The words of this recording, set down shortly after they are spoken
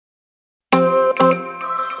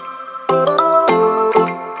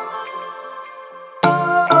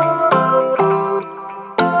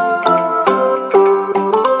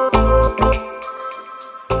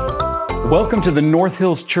Welcome to the North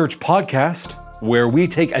Hills Church podcast, where we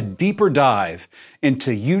take a deeper dive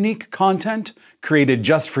into unique content created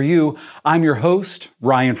just for you. I'm your host,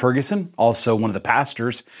 Ryan Ferguson, also one of the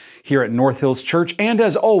pastors here at North Hills Church. And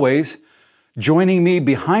as always, joining me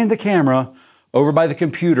behind the camera, over by the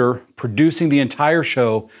computer, producing the entire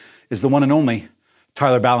show, is the one and only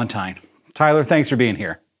Tyler Ballantyne. Tyler, thanks for being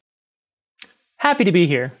here. Happy to be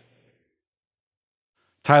here.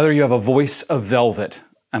 Tyler, you have a voice of velvet,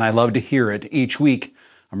 and I love to hear it each week.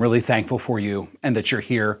 I'm really thankful for you and that you're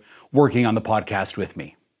here working on the podcast with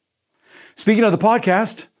me. Speaking of the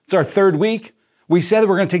podcast, it's our third week. We said that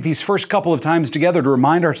we're going to take these first couple of times together to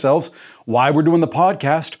remind ourselves why we're doing the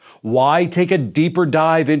podcast, why take a deeper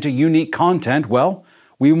dive into unique content. Well,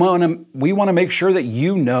 we want to make sure that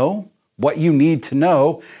you know what you need to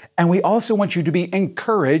know, and we also want you to be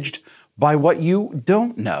encouraged by what you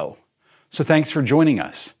don't know. So thanks for joining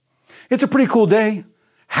us. It's a pretty cool day.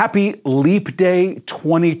 Happy Leap Day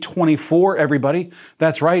 2024, everybody.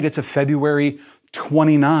 That's right, it's a February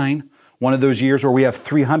 29, one of those years where we have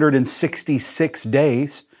 366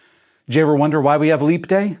 days. Did you ever wonder why we have Leap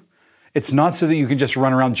Day? It's not so that you can just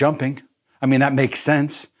run around jumping. I mean, that makes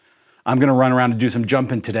sense. I'm going to run around and do some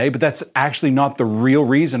jumping today, but that's actually not the real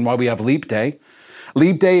reason why we have Leap Day.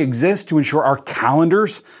 Leap Day exists to ensure our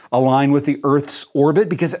calendars align with the Earth's orbit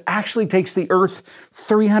because it actually takes the Earth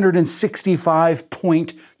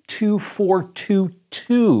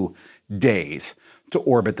 365.2422 days to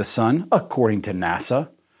orbit the sun, according to NASA.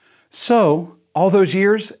 So, all those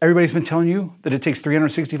years, everybody's been telling you that it takes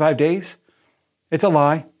 365 days. It's a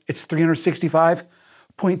lie. It's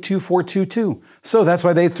 365.2422. So that's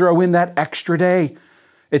why they throw in that extra day.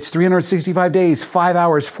 It's 365 days, 5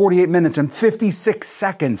 hours, 48 minutes, and 56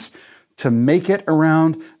 seconds to make it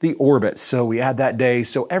around the orbit. So we add that day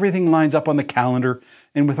so everything lines up on the calendar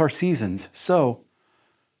and with our seasons. So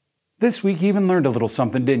this week you even learned a little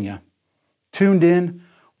something, didn't you? Tuned in,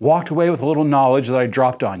 walked away with a little knowledge that I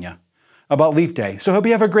dropped on you about Leap Day. So hope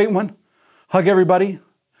you have a great one. Hug everybody,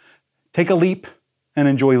 take a leap, and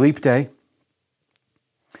enjoy Leap Day.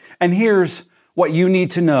 And here's what you need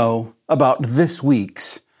to know about this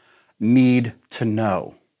week's Need to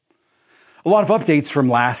Know. A lot of updates from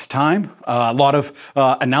last time, a lot of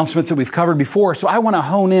announcements that we've covered before, so I want to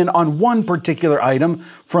hone in on one particular item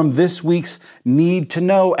from this week's Need to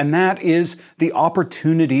Know, and that is the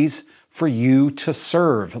opportunities for you to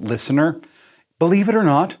serve. Listener, believe it or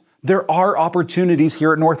not, there are opportunities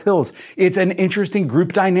here at North Hills. It's an interesting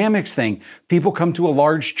group dynamics thing. People come to a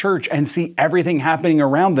large church and see everything happening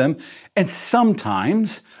around them and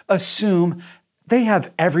sometimes assume they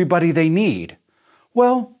have everybody they need.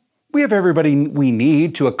 Well, we have everybody we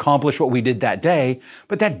need to accomplish what we did that day,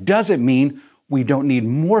 but that doesn't mean we don't need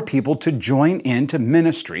more people to join into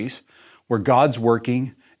ministries where God's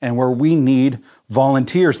working and where we need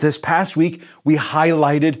volunteers. This past week, we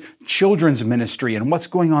highlighted children's ministry and what's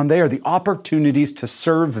going on there. The opportunities to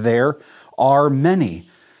serve there are many.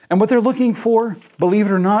 And what they're looking for, believe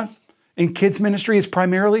it or not, in kids ministry is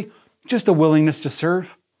primarily just a willingness to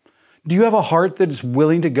serve. Do you have a heart that is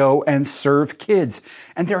willing to go and serve kids?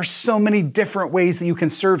 And there are so many different ways that you can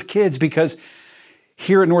serve kids because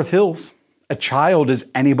here at North Hills, a child is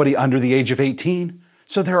anybody under the age of 18.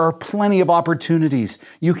 So there are plenty of opportunities.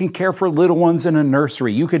 You can care for little ones in a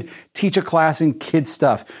nursery. You could teach a class in kids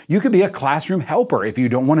stuff. You could be a classroom helper if you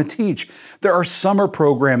don't want to teach. There are summer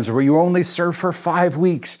programs where you only serve for 5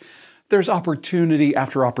 weeks. There's opportunity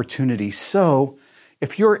after opportunity. So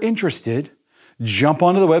if you're interested, jump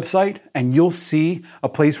onto the website and you'll see a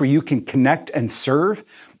place where you can connect and serve.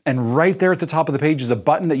 And right there at the top of the page is a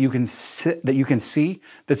button that you can see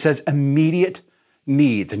that says immediate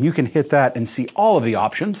needs. And you can hit that and see all of the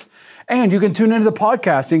options. And you can tune into the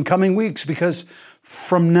podcast in coming weeks because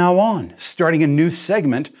from now on, starting a new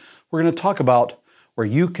segment, we're going to talk about where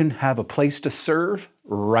you can have a place to serve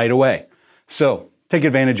right away. So take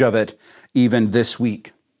advantage of it even this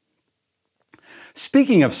week.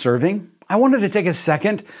 Speaking of serving, I wanted to take a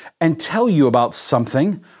second and tell you about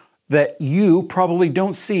something that you probably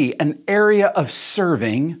don't see, an area of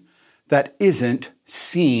serving that isn't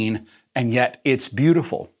seen, and yet it's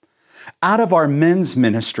beautiful. Out of our men's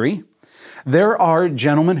ministry, there are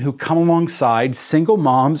gentlemen who come alongside single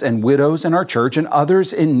moms and widows in our church and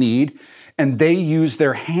others in need, and they use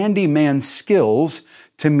their handyman skills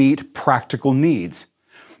to meet practical needs.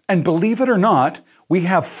 And believe it or not, we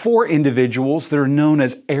have 4 individuals that are known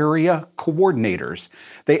as area coordinators.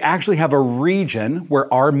 They actually have a region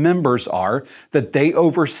where our members are that they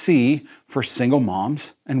oversee for single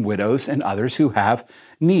moms and widows and others who have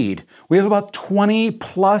need. We have about 20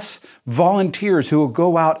 plus volunteers who will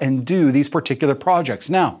go out and do these particular projects.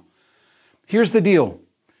 Now, Here's the deal.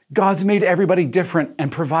 God's made everybody different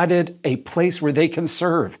and provided a place where they can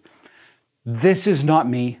serve. This is not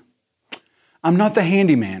me. I'm not the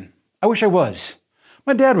handyman. I wish I was.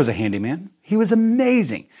 My dad was a handyman. He was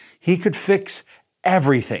amazing. He could fix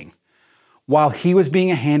everything. While he was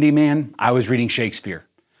being a handyman, I was reading Shakespeare.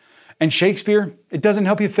 And Shakespeare, it doesn't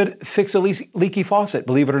help you fix a leaky faucet,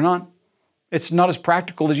 believe it or not. It's not as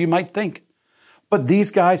practical as you might think. But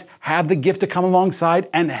these guys have the gift to come alongside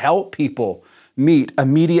and help people meet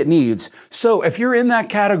immediate needs. So if you're in that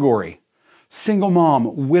category, single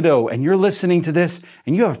mom, widow, and you're listening to this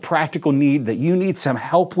and you have a practical need that you need some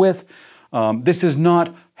help with, this is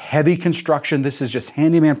not heavy construction, this is just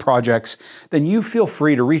handyman projects, then you feel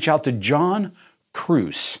free to reach out to John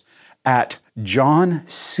Cruz at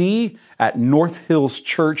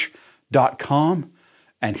johnc@northhillschurch.com,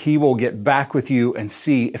 and he will get back with you and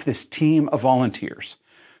see if this team of volunteers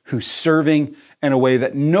who's serving in a way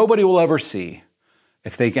that nobody will ever see,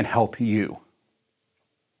 if they can help you.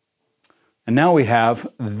 And now we have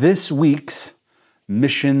this week's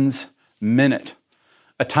Missions Minute,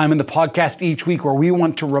 a time in the podcast each week where we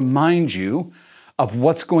want to remind you of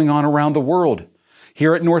what's going on around the world.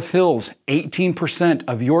 Here at North Hills, 18%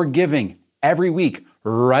 of your giving every week,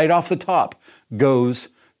 right off the top, goes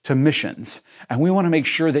to missions. And we want to make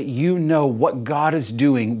sure that you know what God is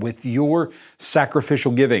doing with your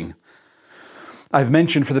sacrificial giving. I've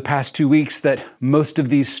mentioned for the past 2 weeks that most of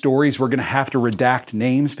these stories we're going to have to redact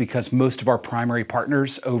names because most of our primary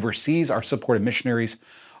partners overseas, our supported missionaries,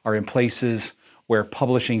 are in places where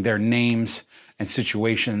publishing their names and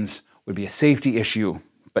situations would be a safety issue.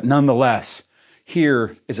 But nonetheless,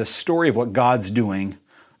 here is a story of what God's doing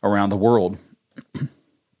around the world.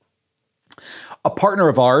 A partner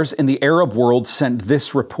of ours in the Arab world sent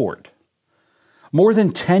this report. More than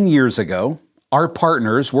 10 years ago, our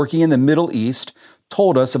partners working in the Middle East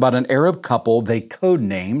told us about an Arab couple they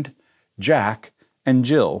codenamed Jack and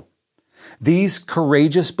Jill. These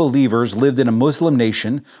courageous believers lived in a Muslim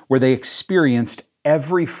nation where they experienced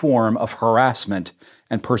every form of harassment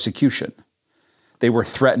and persecution. They were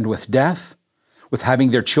threatened with death, with having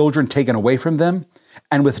their children taken away from them,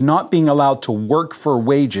 and with not being allowed to work for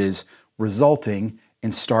wages, resulting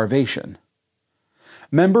in starvation.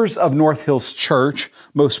 Members of North Hills Church,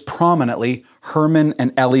 most prominently Herman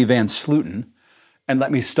and Ellie Van Slooten, and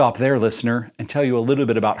let me stop there, listener, and tell you a little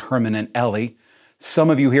bit about Herman and Ellie.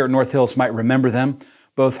 Some of you here at North Hills might remember them.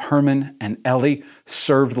 Both Herman and Ellie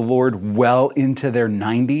served the Lord well into their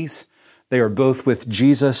 90s. They are both with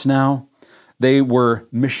Jesus now. They were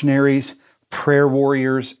missionaries, prayer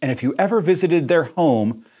warriors, and if you ever visited their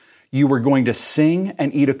home, you were going to sing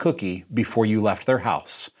and eat a cookie before you left their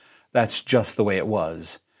house. That's just the way it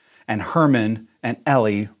was. And Herman and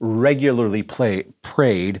Ellie regularly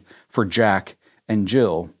prayed for Jack and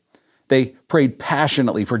Jill. They prayed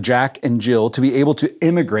passionately for Jack and Jill to be able to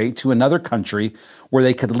immigrate to another country where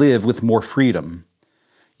they could live with more freedom.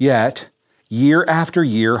 Yet, year after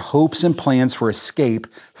year, hopes and plans for escape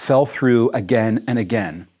fell through again and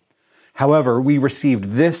again. However, we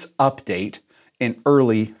received this update in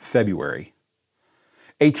early February.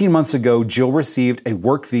 18 months ago, Jill received a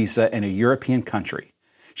work visa in a European country.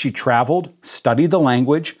 She traveled, studied the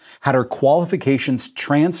language, had her qualifications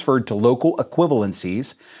transferred to local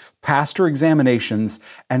equivalencies, passed her examinations,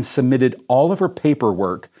 and submitted all of her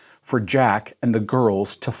paperwork for Jack and the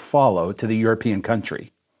girls to follow to the European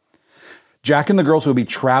country. Jack and the girls will be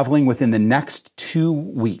traveling within the next 2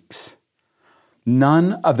 weeks.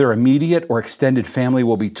 None of their immediate or extended family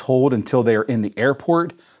will be told until they are in the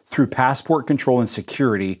airport through passport control and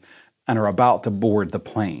security and are about to board the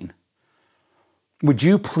plane. Would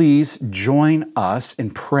you please join us in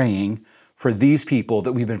praying for these people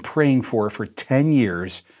that we've been praying for 10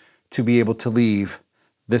 years to be able to leave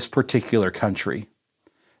this particular country?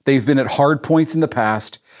 They've been at hard points in the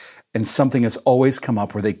past, and something has always come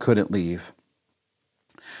up where they couldn't leave.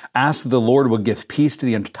 Ask that the Lord will give peace to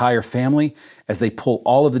the entire family as they pull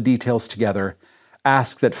all of the details together.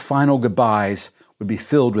 Ask that final goodbyes would be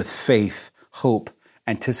filled with faith, hope,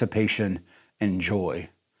 anticipation, and joy.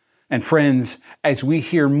 And friends, as we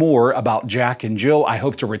hear more about Jack and Jill, I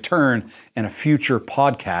hope to return in a future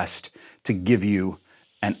podcast to give you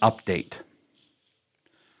an update.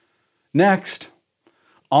 Next,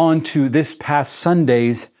 on to this past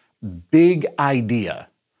Sunday's big idea.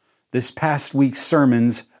 This past week's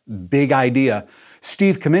sermon's big idea.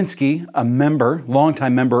 Steve Kaminsky, a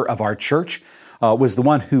longtime member of our church, was the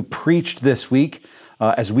one who preached this week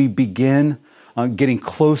as we begin getting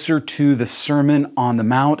closer to the Sermon on the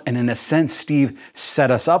Mount. And in a sense, Steve set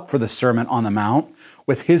us up for the Sermon on the Mount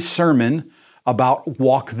with his sermon about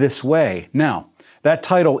walk this way. Now, That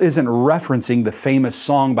title isn't referencing the famous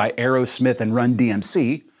song by Aerosmith and Run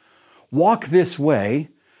DMC. Walk This Way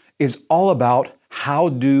is all about how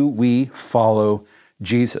do we follow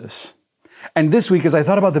Jesus. And this week, as I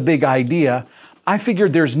thought about the big idea, I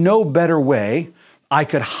figured there's no better way I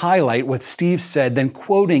could highlight what Steve said than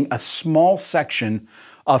quoting a small section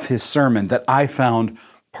of his sermon that I found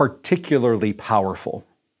particularly powerful.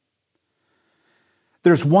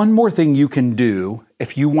 There's one more thing you can do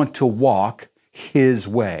if you want to walk His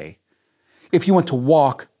way. If you want to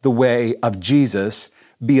walk the way of Jesus,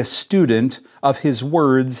 be a student of His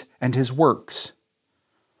words and His works.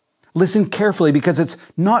 Listen carefully because it's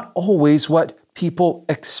not always what people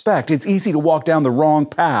expect. It's easy to walk down the wrong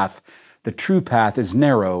path. The true path is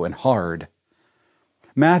narrow and hard.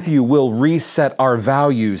 Matthew will reset our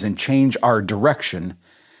values and change our direction.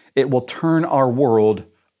 It will turn our world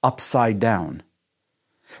upside down.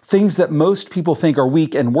 Things that most people think are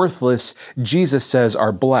weak and worthless, Jesus says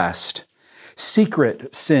are blessed.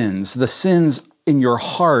 Secret sins, the sins in your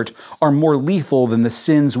heart, are more lethal than the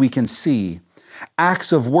sins we can see.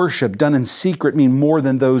 Acts of worship done in secret mean more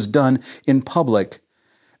than those done in public.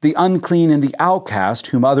 The unclean and the outcast,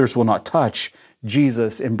 whom others will not touch,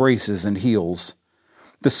 Jesus embraces and heals.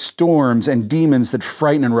 The storms and demons that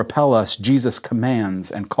frighten and repel us, Jesus commands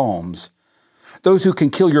and calms. Those who can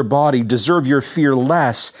kill your body deserve your fear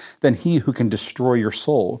less than he who can destroy your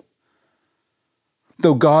soul.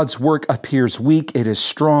 Though God's work appears weak, it is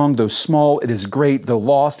strong. Though small, it is great. Though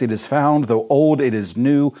lost, it is found. Though old, it is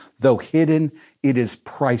new. Though hidden, it is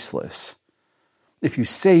priceless. If you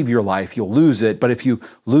save your life, you'll lose it. But if you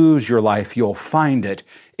lose your life, you'll find it.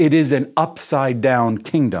 It is an upside-down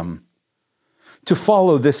kingdom. To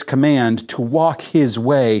follow this command, to walk His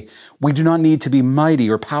way, we do not need to be mighty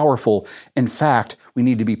or powerful. In fact, we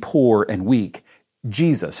need to be poor and weak.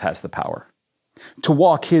 Jesus has the power. To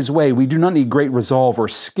walk His way, we do not need great resolve or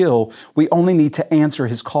skill. We only need to answer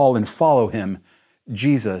His call and follow Him.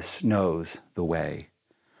 Jesus knows the way.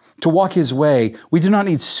 To walk His way, we do not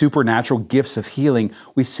need supernatural gifts of healing.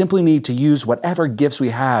 We simply need to use whatever gifts we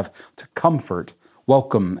have to comfort,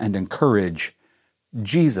 welcome, and encourage.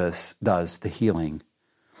 Jesus does the healing.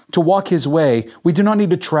 To walk His way, we do not need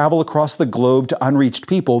to travel across the globe to unreached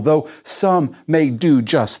people, though some may do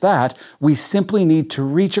just that. We simply need to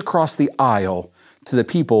reach across the aisle to the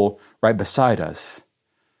people right beside us.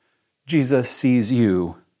 Jesus sees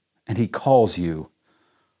you and He calls you.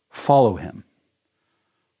 Follow Him.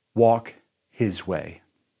 Walk His way.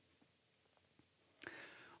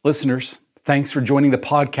 Listeners, thanks for joining the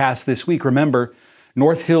podcast this week. Remember,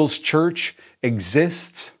 North Hills Church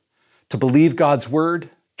exists to believe God's Word,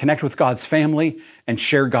 connect with God's family, and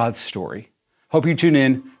share God's story. Hope you tune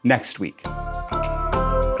in next week.